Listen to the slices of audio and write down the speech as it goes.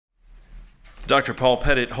Dr. Paul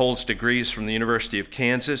Pettit holds degrees from the University of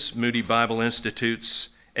Kansas, Moody Bible Institute's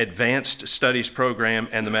Advanced Studies Program,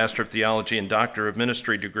 and the Master of Theology and Doctor of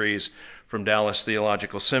Ministry degrees from Dallas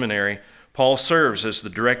Theological Seminary. Paul serves as the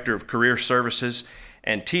Director of Career Services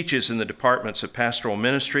and teaches in the departments of Pastoral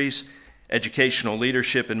Ministries, Educational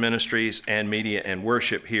Leadership and Ministries, and Media and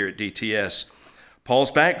Worship here at DTS.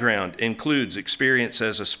 Paul's background includes experience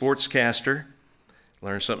as a sportscaster.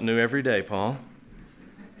 Learn something new every day, Paul.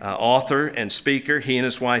 Author and speaker. He and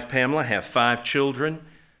his wife Pamela have 5 children,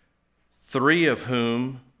 3 of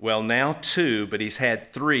whom, well, now 2, but he's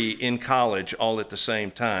had 3 in college all at the same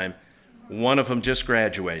time. One of them just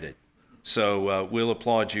graduated. So we'll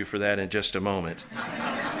applaud you for that in just a moment.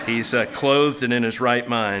 He's clothed and in his right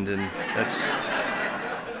mind, and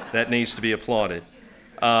that needs to be applauded.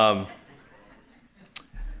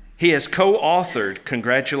 He has co-authored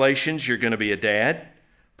Congratulations, You're Going to Be a Dad.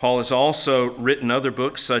 Paul has also written other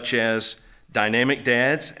books such as Dynamic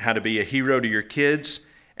Dads, How to Be a Hero to Your Kids,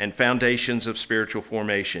 and Foundations of Spiritual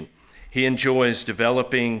Formation. He enjoys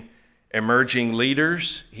developing emerging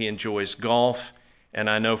leaders. He enjoys golf, and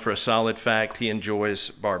I know for a solid fact he enjoys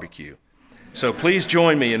barbecue. So please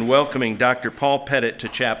join me in welcoming Dr. Paul Pettit to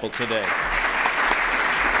chapel today.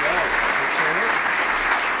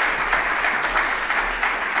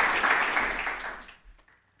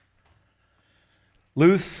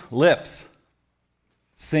 Loose lips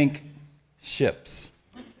sink ships.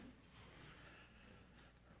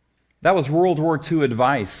 That was World War II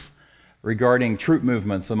advice regarding troop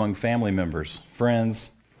movements among family members,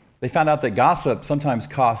 friends. They found out that gossip sometimes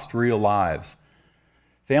cost real lives.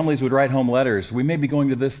 Families would write home letters, we may be going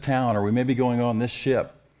to this town, or we may be going on this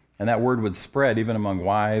ship, and that word would spread even among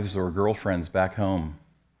wives or girlfriends back home,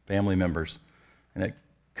 family members. And it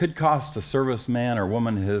could cost a serviceman or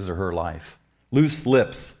woman his or her life. Loose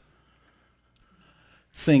lips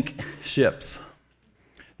sink ships.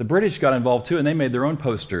 The British got involved too, and they made their own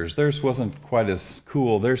posters. Theirs wasn't quite as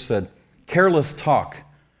cool. Theirs said, "Careless talk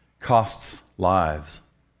costs lives."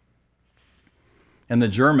 And the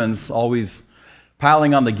Germans, always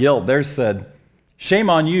piling on the guilt, theirs said, "Shame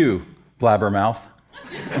on you, blabbermouth."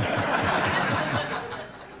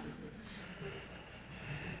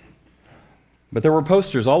 But there were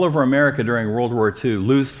posters all over America during World War II,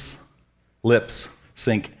 loose lips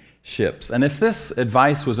sink ships. And if this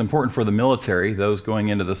advice was important for the military, those going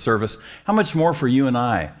into the service, how much more for you and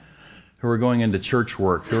I, who are going into church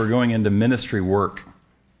work, who are going into ministry work?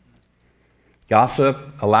 Gossip,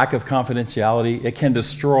 a lack of confidentiality, it can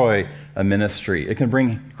destroy a ministry. It can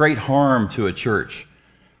bring great harm to a church.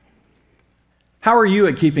 How are you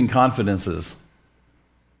at keeping confidences?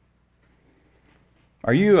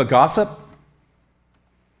 Are you a gossip?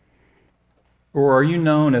 Or are you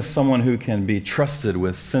known as someone who can be trusted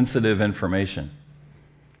with sensitive information?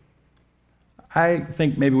 I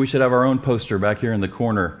think maybe we should have our own poster back here in the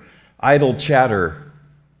corner. Idle chatter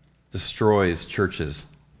destroys churches.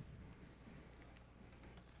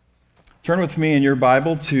 Turn with me in your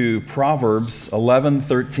Bible to Proverbs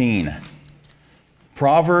 11:13.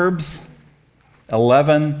 Proverbs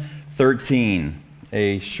 11:13.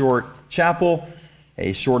 A short chapel,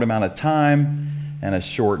 a short amount of time, and a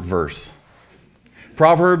short verse.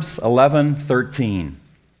 Proverbs 11:13.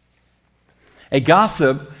 A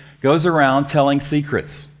gossip goes around telling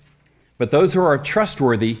secrets, but those who are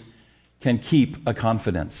trustworthy can keep a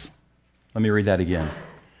confidence. Let me read that again.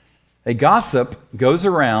 A gossip goes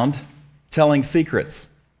around telling secrets,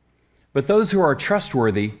 but those who are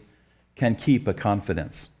trustworthy can keep a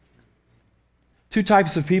confidence. 2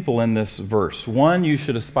 types of people in this verse. One you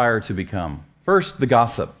should aspire to become. First, the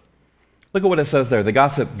gossip. Look at what it says there. The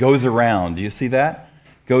gossip goes around. Do you see that?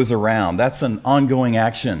 Goes around. That's an ongoing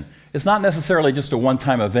action. It's not necessarily just a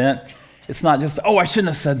one-time event. It's not just, oh, I shouldn't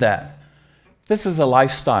have said that. This is a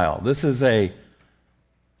lifestyle. This is a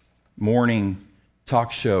morning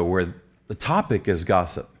talk show where the topic is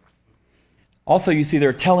gossip. Also, you see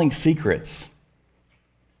they're telling secrets.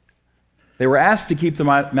 They were asked to keep the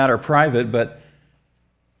matter private, but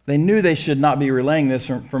they knew they should not be relaying this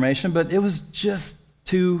information, but it was just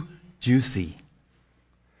too juicy.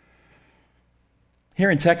 Here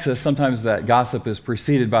in Texas, sometimes that gossip is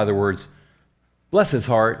preceded by the words, "Bless his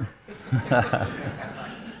heart."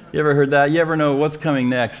 You ever heard that? You ever know what's coming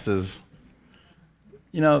next is,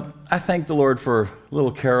 I thank the Lord for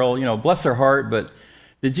little Carol, bless her heart, but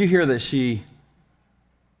did you hear that she...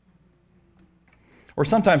 Or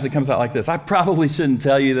sometimes it comes out like this, "I probably shouldn't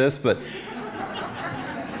tell you this, but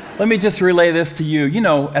let me just relay this to you,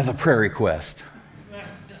 as a prayer request."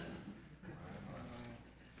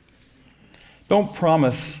 Don't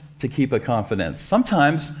promise to keep a confidence.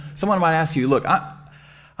 Sometimes someone might ask you, "Look,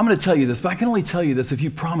 I'm going to tell you this, but I can only tell you this if you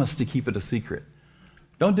promise to keep it a secret.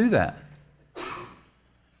 Don't do that.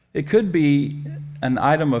 It could be an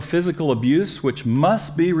item of physical abuse which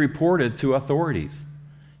must be reported to authorities.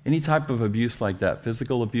 Any type of abuse like that,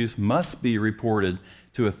 physical abuse, must be reported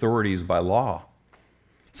to authorities by law.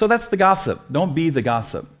 So that's the gossip. Don't be the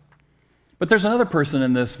gossip. But there's another person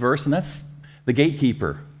in this verse, and that's the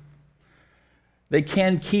gatekeeper. They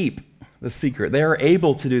can keep the secret. They are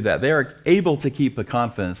able to do that. They are able to keep a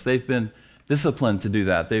confidence. They've been disciplined to do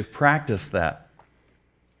that. They've practiced that.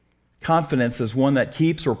 Confidence is one that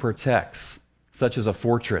keeps or protects, such as a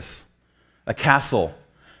fortress, a castle.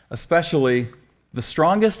 Especially the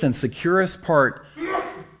strongest and securest part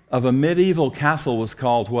of a medieval castle was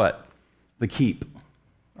called what? The keep.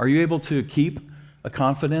 Are you able to keep a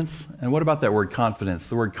confidence? And what about that word confidence?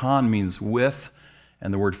 The word con means with,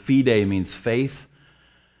 and the word fide means faith.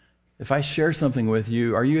 If I share something with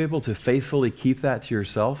you, are you able to faithfully keep that to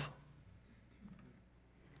yourself?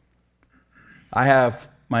 I have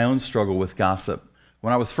my own struggle with gossip.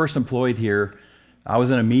 When I was first employed here, I was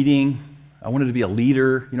in a meeting. I wanted to be a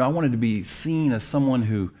leader. I wanted to be seen as someone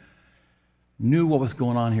who knew what was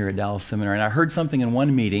going on here at Dallas Seminary. And I heard something in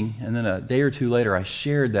one meeting, and then a day or two later, I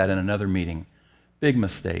shared that in another meeting. Big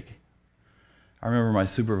mistake. I remember my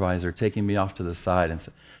supervisor taking me off to the side and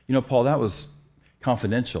said, Paul, that was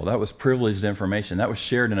confidential. That was privileged information. That was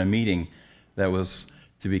shared in a meeting that was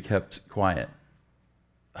to be kept quiet.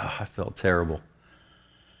 Oh, I felt terrible.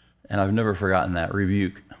 And I've never forgotten that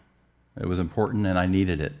rebuke. It was important and I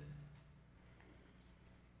needed it.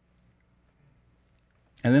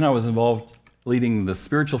 And then I was involved leading the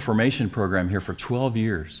spiritual formation program here for 12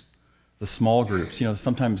 years. The small groups.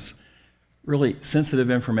 Sometimes really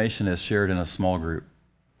sensitive information is shared in a small group.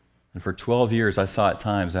 And for 12 years, I saw at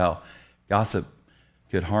times how gossip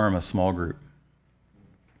could harm a small group.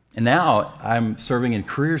 And now I'm serving in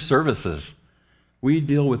career services. We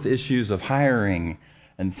deal with issues of hiring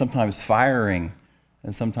and sometimes firing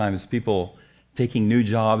and sometimes people taking new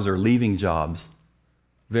jobs or leaving jobs.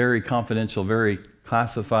 Very confidential, very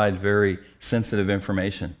classified, very sensitive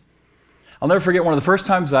information. I'll never forget one of the first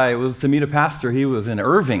times I was to meet a pastor. He was in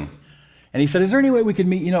Irving. And he said, is there any way we could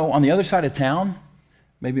meet, on the other side of town?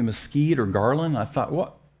 Maybe Mesquite or Garland? I thought,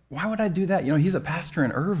 what? Why would I do that? He's a pastor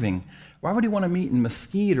in Irving. Why would he want to meet in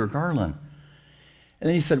Mesquite or Garland? And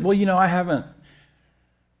then he said, well, I haven't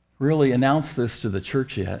really announced this to the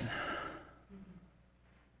church yet.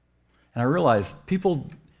 And I realized people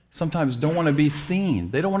sometimes don't want to be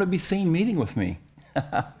seen. They don't want to be seen meeting with me.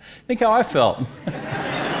 Think how I felt.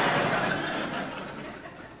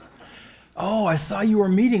 Oh, I saw you were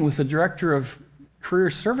meeting with the director of career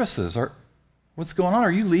services. What's going on?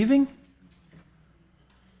 Are you leaving?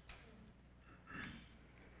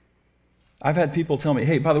 I've had people tell me,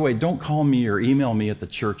 hey, by the way, don't call me or email me at the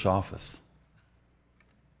church office.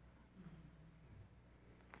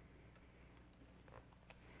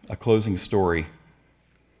 A closing story.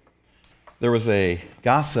 There was a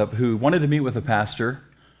gossip who wanted to meet with a pastor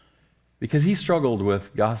because he struggled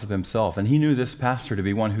with gossip himself, and he knew this pastor to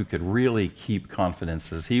be one who could really keep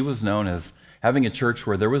confidences. He was known as having a church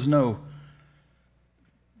where there was no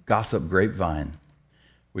gossip grapevine,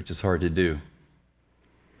 which is hard to do.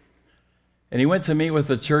 And he went to meet with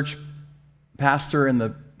the church pastor in the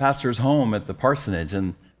pastor's home at the parsonage,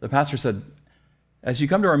 and the pastor said, as you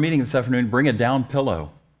come to our meeting this afternoon, bring a down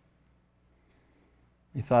pillow.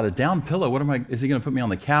 He thought, a down pillow? Is he going to put me on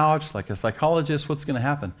the couch like a psychologist? What's going to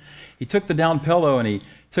happen? He took the down pillow and he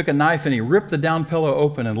took a knife and he ripped the down pillow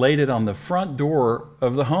open and laid it on the front door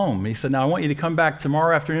of the home. And he said, now I want you to come back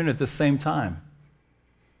tomorrow afternoon at the same time.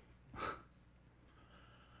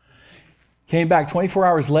 Came back 24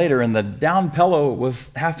 hours later and the down pillow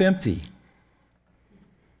was half empty.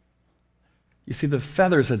 You see, the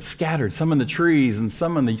feathers had scattered, some in the trees and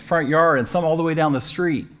some in the front yard and some all the way down the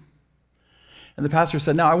street. And the pastor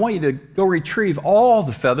said, now I want you to go retrieve all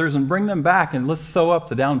the feathers and bring them back and let's sew up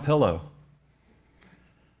the down pillow.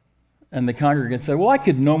 And the congregant said, well, I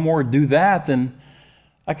could no more do that than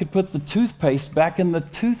I could put the toothpaste back in the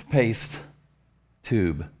toothpaste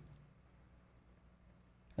tube.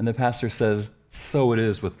 And the pastor says, so it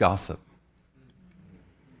is with gossip.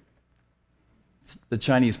 The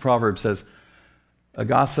Chinese proverb says, a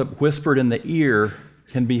gossip whispered in the ear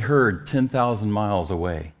can be heard 10,000 miles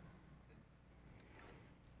away.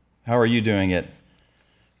 How are you doing it?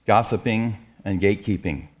 Gossiping and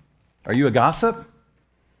gatekeeping. Are you a gossip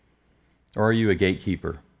or are you a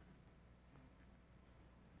gatekeeper?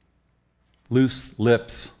 Loose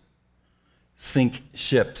lips sink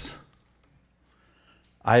ships.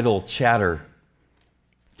 Idle chatter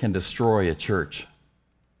can destroy a church.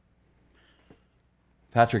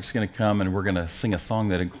 Patrick's going to come and we're going to sing a song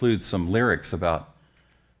that includes some lyrics about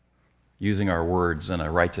using our words in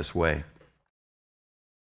a righteous way.